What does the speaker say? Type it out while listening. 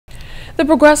The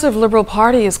Progressive Liberal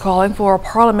Party is calling for a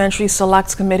parliamentary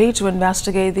select committee to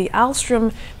investigate the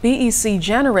Alstrom BEC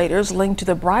generators linked to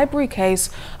the bribery case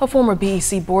of former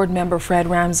BEC board member Fred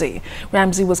Ramsey.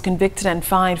 Ramsey was convicted and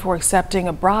fined for accepting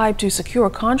a bribe to secure a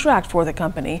contract for the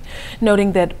company.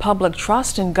 Noting that public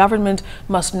trust in government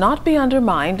must not be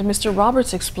undermined, Mr.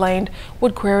 Roberts explained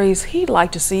what queries he'd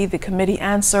like to see the committee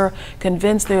answer,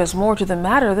 convinced there is more to the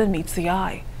matter than meets the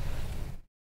eye.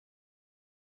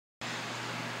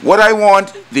 What I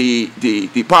want the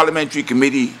parliamentary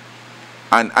committee,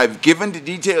 and I've given the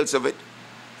details of it,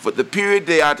 for the period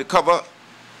they are to cover,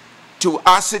 to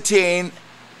ascertain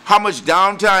how much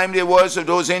downtime there was of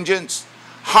those engines,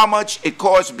 how much it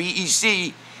cost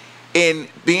BEC in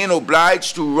being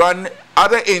obliged to run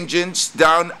other engines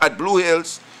down at Blue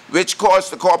Hills, which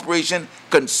cost the corporation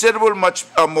considerable much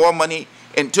more money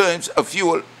in terms of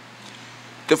fuel.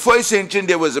 The first engine,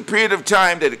 there was a period of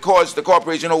time that it cost the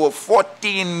corporation over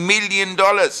 $14 million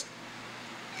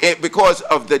because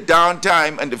of the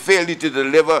downtime and the failure to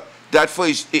deliver that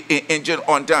first engine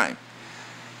on time.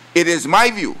 It is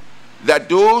my view that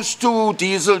those two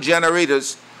diesel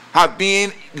generators have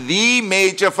been the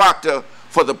major factor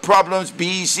for the problems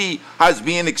BEC has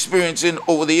been experiencing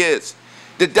over the years.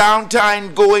 The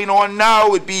downtime going on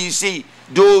now with BEC,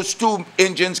 those two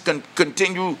engines can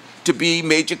continue to be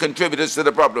major contributors to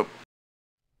the problem.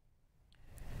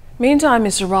 Meantime,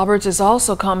 Mr. Roberts is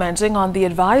also commenting on the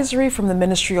advisory from the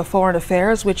Ministry of Foreign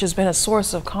Affairs, which has been a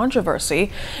source of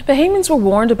controversy. Bahamians were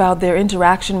warned about their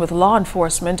interaction with law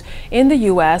enforcement in the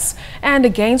U.S. and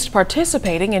against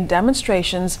participating in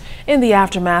demonstrations in the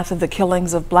aftermath of the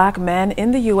killings of black men in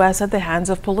the U.S. at the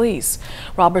hands of police.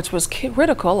 Roberts was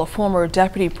critical of former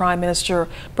Deputy Prime Minister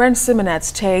Brent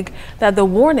Simonette's take that the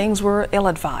warnings were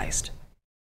ill-advised.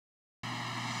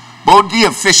 Both the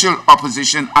official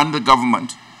opposition and the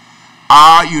government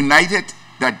are united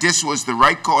that this was the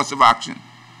right course of action.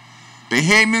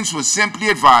 Bahamians were simply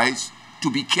advised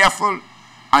to be careful,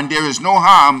 and there is no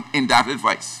harm in that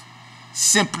advice.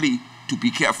 Simply to be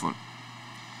careful.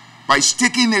 By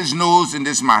sticking his nose in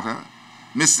this matter,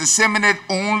 Mr. Simonette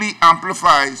only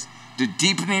amplifies the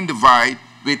deepening divide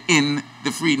within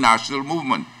the Free National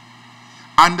Movement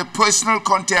and the personal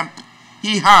contempt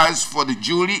he has for the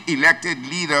duly elected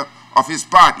leader of his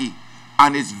party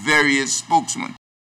and its various spokesmen.